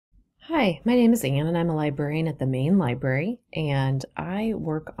Hi, my name is Anne and I'm a librarian at the main library, and I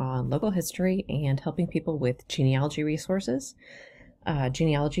work on local history and helping people with genealogy resources,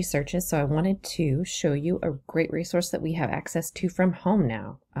 genealogy searches. So I wanted to show you a great resource that we have access to from home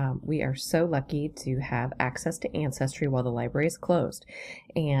now. We are so lucky to have access to Ancestry while the library is closed,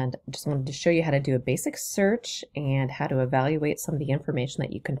 and just wanted to show you how to do a basic search and how to evaluate some of the information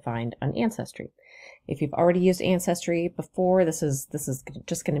that you can find on Ancestry. If you've already used Ancestry before, this is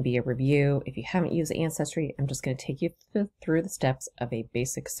just going to be a review. If you haven't used Ancestry, I'm just going to take you through the steps of a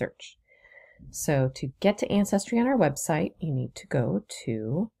basic search. So to get to Ancestry on our website, you need to go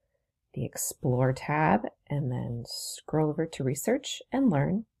to the Explore tab and then scroll over to Research and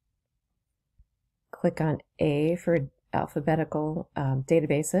Learn. Click on A for alphabetical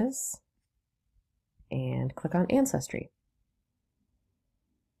databases and click on Ancestry.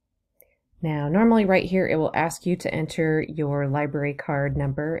 Now, normally right here, it will ask you to enter your library card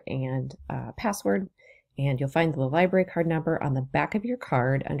number and password, and you'll find the library card number on the back of your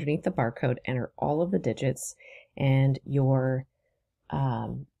card underneath the barcode. Enter all of the digits, and your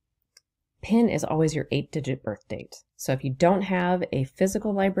PIN is always your 8-digit birth date. So if you don't have a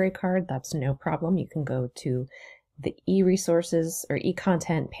physical library card, that's no problem. You can go to the e-resources or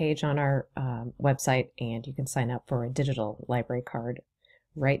e-content page on our website, and you can sign up for a digital library card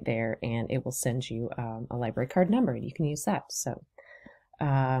right there, and it will send you a library card number, and you can use that. So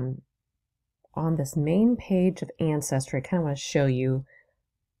on this main page of Ancestry, I kind of want to show you,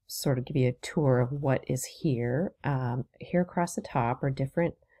 sort of give you a tour of what is here. Here across the top are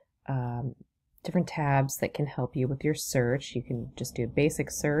different tabs that can help you with your search. You can just do a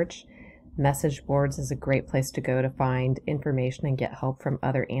basic search. Message boards is a great place to go to find information and get help from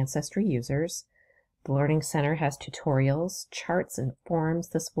other Ancestry users. The Learning Center has tutorials, charts, and forms.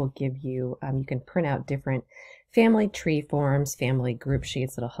 This will give you, you can print out different family tree forms, family group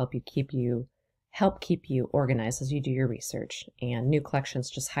sheets that'll help keep you organized as you do your research. And New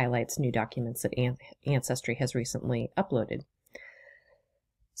Collections just highlights new documents that Ancestry has recently uploaded.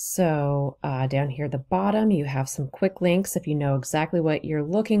 So down here at the bottom, you have some quick links if you know exactly what you're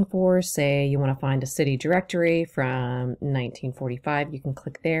looking for. Say you want to find a city directory from 1945, you can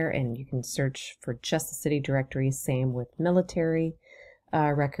click there and you can search for just the city directory. Same with military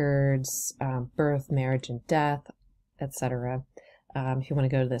records, birth, marriage, and death, etc. If you want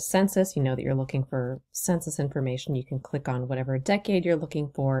to go to the census, you know that you're looking for census information, you can click on whatever decade you're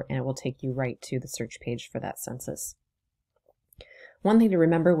looking for and it will take you right to the search page for that census. One thing to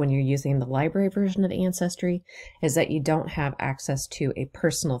remember when you're using the library version of Ancestry is that you don't have access to a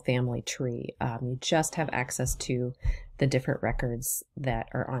personal family tree. You just have access to the different records that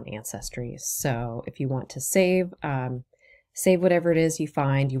are on Ancestry. So if you want to save whatever it is you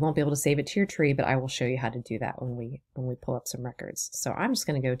find, you won't be able to save it to your tree, but I will show you how to do that when we pull up some records. So I'm just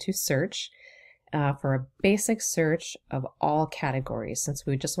going to go to Search for a basic search of all categories, since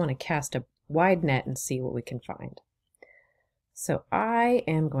we just want to cast a wide net and see what we can find. So I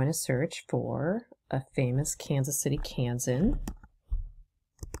am going to search for a famous Kansas City Kansan,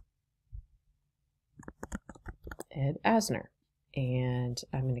 Ed Asner. And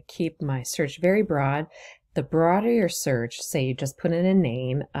I'm going to keep my search very broad. The broader your search, say you just put in a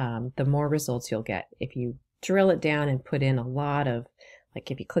name, the more results you'll get. If you drill it down and put in a lot of, like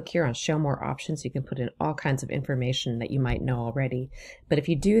if you click here on show more options, you can put in all kinds of information that you might know already. But if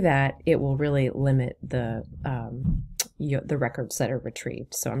you do that, it will really limit the records that are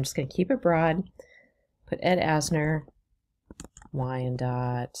retrieved. So I'm just going to keep it broad, put Ed Asner,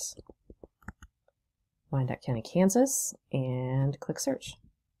 Wyandotte County, Kansas, and click search.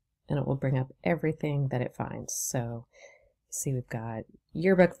 And it will bring up everything that it finds. So see, we've got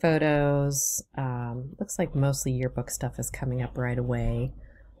yearbook photos. Looks like mostly yearbook stuff is coming up right away.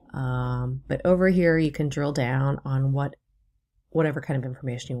 But over here you can drill down on whatever kind of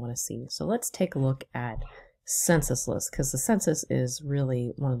information you want to see. So let's take a look at census list, because the census is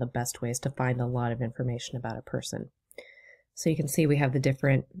really one of the best ways to find a lot of information about a person. So you can see we have the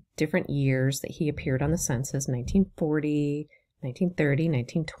different years that he appeared on the census: 1940, 1930,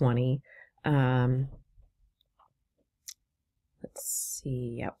 1920. Let's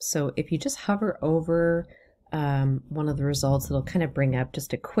see. Yep. So if you just hover over one of the results, it'll kind of bring up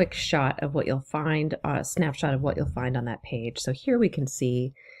just a quick shot of what you'll find, a snapshot of what you'll find on that page. So here we can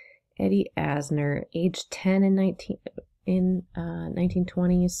see Eddie Asner, age 10 in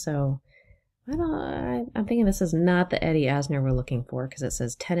 1920s. So I'm thinking this is not the Eddie Asner we're looking for, because it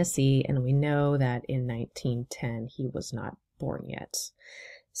says Tennessee, and we know that in 1910 he was not born yet.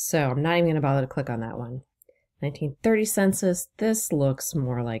 So I'm not even going to bother to click on that one. 1930 census, this looks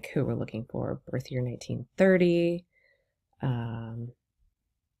more like who we're looking for. Birth year 1930.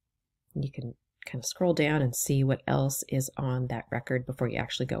 You can kind of scroll down and see what else is on that record before you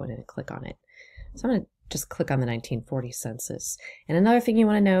actually go in and click on it. So I'm going to just click on the 1940 census. And another thing you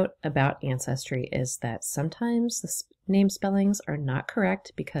want to note about Ancestry is that sometimes the name spellings are not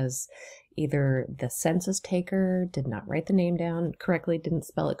correct because either the census taker did not write the name down correctly, didn't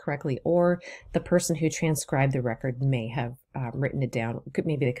spell it correctly, or the person who transcribed the record may have written it down.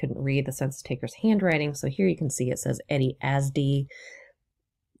 Maybe they couldn't read the census taker's handwriting. So here you can see it says Eddie Asdi.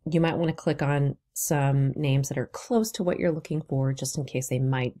 You might want to click on some names that are close to what you're looking for, just in case they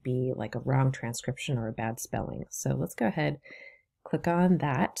might be like a wrong transcription or a bad spelling. So let's go ahead, click on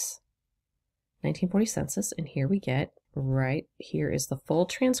that 1940 census, and here we get, right here is the full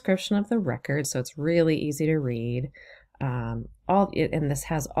transcription of the record, so it's really easy to read. And this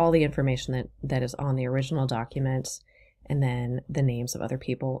has all the information that is on the original document, and then the names of other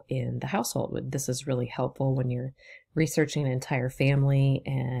people in the household. This is really helpful when you're researching an entire family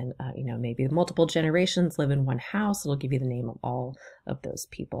and maybe multiple generations live in one house. It'll give you the name of all of those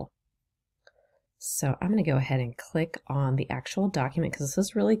people. So I'm going to go ahead and click on the actual document because this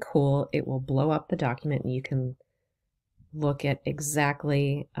is really cool. It will blow up the document and you can look at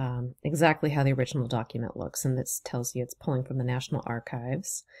exactly how the original document looks, and this tells you it's pulling from the National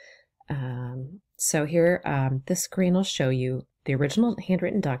Archives. So here, this screen will show you the original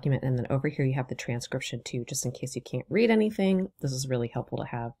handwritten document, and then over here you have the transcription too, just in case you can't read anything. This is really helpful to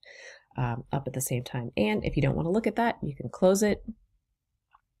have up at the same time. And if you don't want to look at that, you can close it.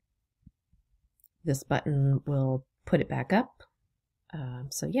 This button will put it back up.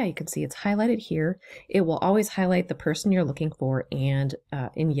 So yeah, you can see it's highlighted here. It will always highlight the person you're looking for and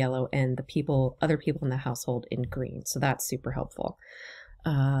in yellow, and the other people in the household in green. So that's super helpful.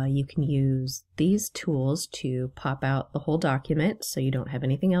 You can use these tools to pop out the whole document so you don't have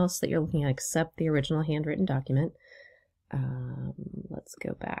anything else that you're looking at except the original handwritten document. Let's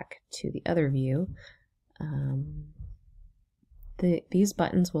go back to the other view. These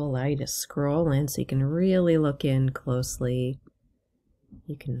buttons will allow you to scroll in so you can really look in closely.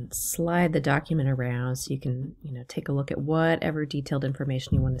 You can slide the document around so you can, take a look at whatever detailed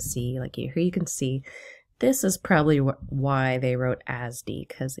information you want to see. Like here you can see this is probably why they wrote Asdi,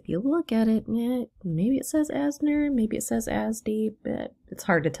 because if you look at it, maybe it says Asner, maybe it says Asdi, but it's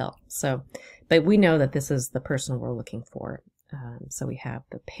hard to tell. So, but we know that this is the person we're looking for. So we have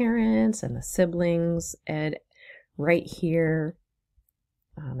the parents and the siblings, Ed, right here.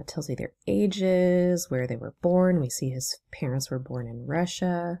 It tells you their ages, where they were born. We see his parents were born in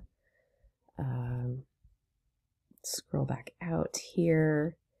Russia. Scroll back out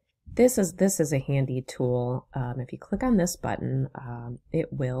here. This is a handy tool. If you click on this button,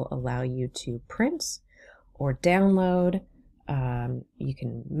 it will allow you to print or download. You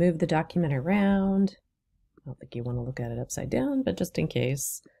can move the document around. I don't think you want to look at it upside down, but just in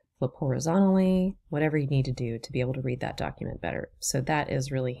case, flip horizontally, whatever you need to do to be able to read that document better. So that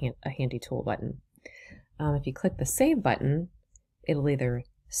is really a handy tool button. If you click the Save button, it'll either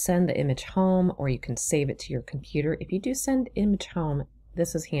send the image home or you can save it to your computer. If you do send image home,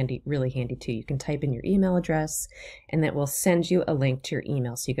 this is handy, really handy too. You can type in your email address and that will send you a link to your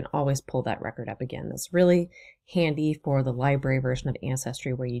email so you can always pull that record up again. That's really handy for the library version of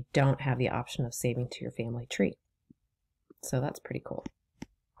Ancestry where you don't have the option of saving to your family tree. So that's pretty cool.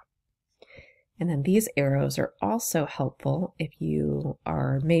 And then these arrows are also helpful if you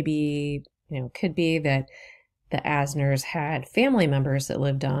are maybe, could be that the Asners had family members that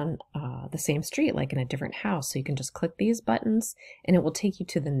lived on the same street, like in a different house. So you can just click these buttons and it will take you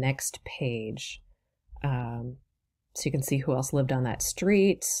to the next page. So you can see who else lived on that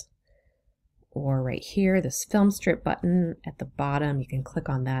street. Or right here, this film strip button at the bottom, you can click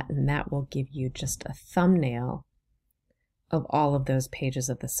on that and that will give you just a thumbnail of all of those pages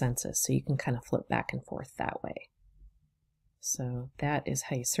of the census. So you can kind of flip back and forth that way. So that is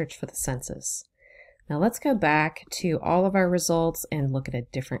how you search for the census. Now let's go back to all of our results and look at a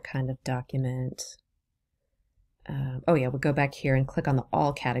different kind of document. We'll go back here and click on the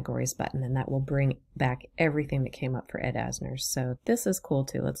All Categories button, and that will bring back everything that came up for Ed Asner. So this is cool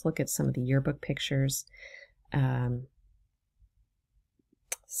too. Let's look at some of the yearbook pictures.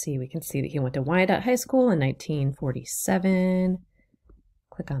 See, we can see that he went to Wyandotte High School in 1947.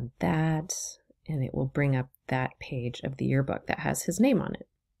 Click on that, and it will bring up that page of the yearbook that has his name on it.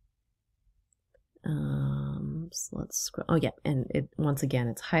 So let's scroll. Oh yeah, and once again,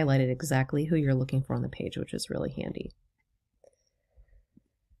 it's highlighted exactly who you're looking for on the page, which is really handy.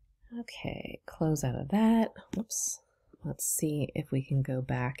 Okay, close out of that. Whoops. Let's see if we can go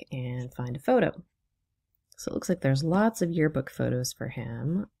back and find a photo. So it looks like there's lots of yearbook photos for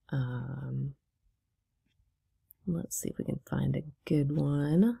him. Let's see if we can find a good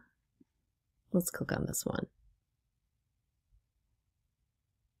one. Let's click on this one.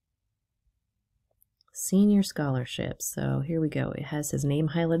 Senior scholarship. So here we go. It has his name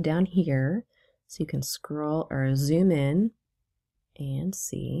highlighted down here. So you can scroll or zoom in and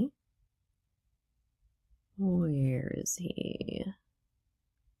see. Where is he?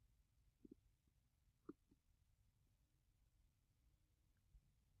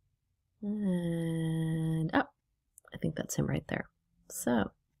 And oh, I think that's him right there.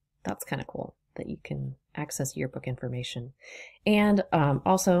 So that's kind of cool that you can access yearbook information. And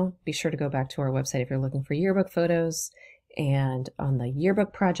also be sure to go back to our website if you're looking for yearbook photos. And on the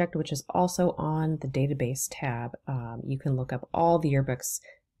yearbook project, which is also on the database tab, you can look up all the yearbooks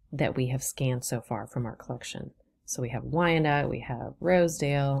that we have scanned so far from our collection. So we have Wyandotte, we have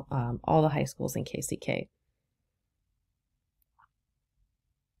Rosedale, all the high schools in KCK.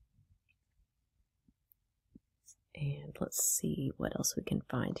 And let's see what else we can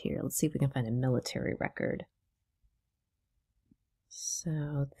find here. Let's see if we can find a military record.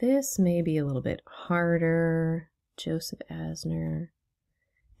 So this may be a little bit harder. Joseph Asner.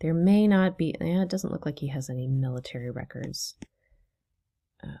 There may not be, it doesn't look like he has any military records.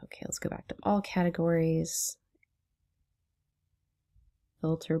 Okay, let's go back to all categories.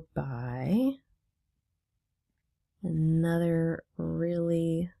 Filter by. Another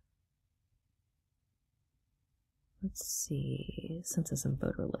really, let's see, census and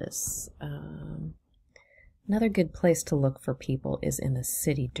voter lists. Another good place to look for people is in the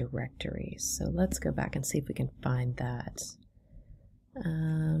city directory. So let's go back and see if we can find that.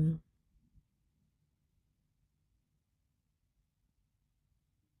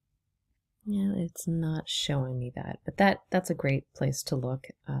 Yeah, it's not showing me that, but that's a great place to look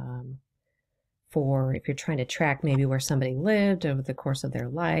for if you're trying to track maybe where somebody lived over the course of their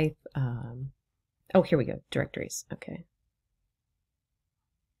life. Oh, here we go, directories. Okay.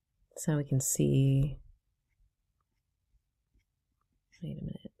 So we can see, wait a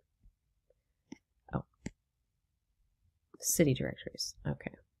minute. Oh, city directories.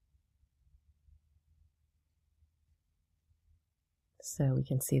 Okay. So we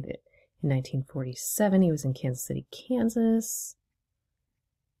can see that in 1947 he was in Kansas City, Kansas.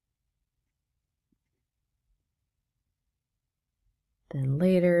 Then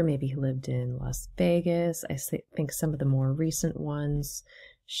later, maybe he lived in Las Vegas. I think some of the more recent ones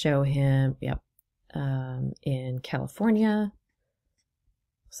show him, yep, in California.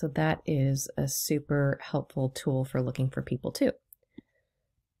 So that is a super helpful tool for looking for people too.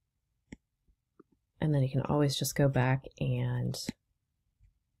 And then you can always just go back and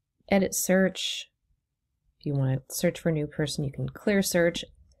edit search. If you want to search for a new person, you can clear search,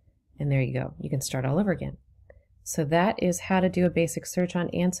 and there you go. You can start all over again. So that is how to do a basic search on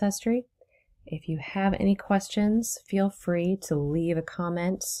Ancestry. If you have any questions, feel free to leave a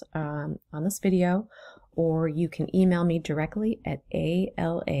comment on this video, or you can email me directly at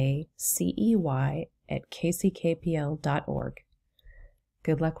alacey@kckpl.org.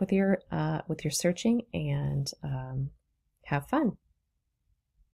 Good luck with your searching, and have fun.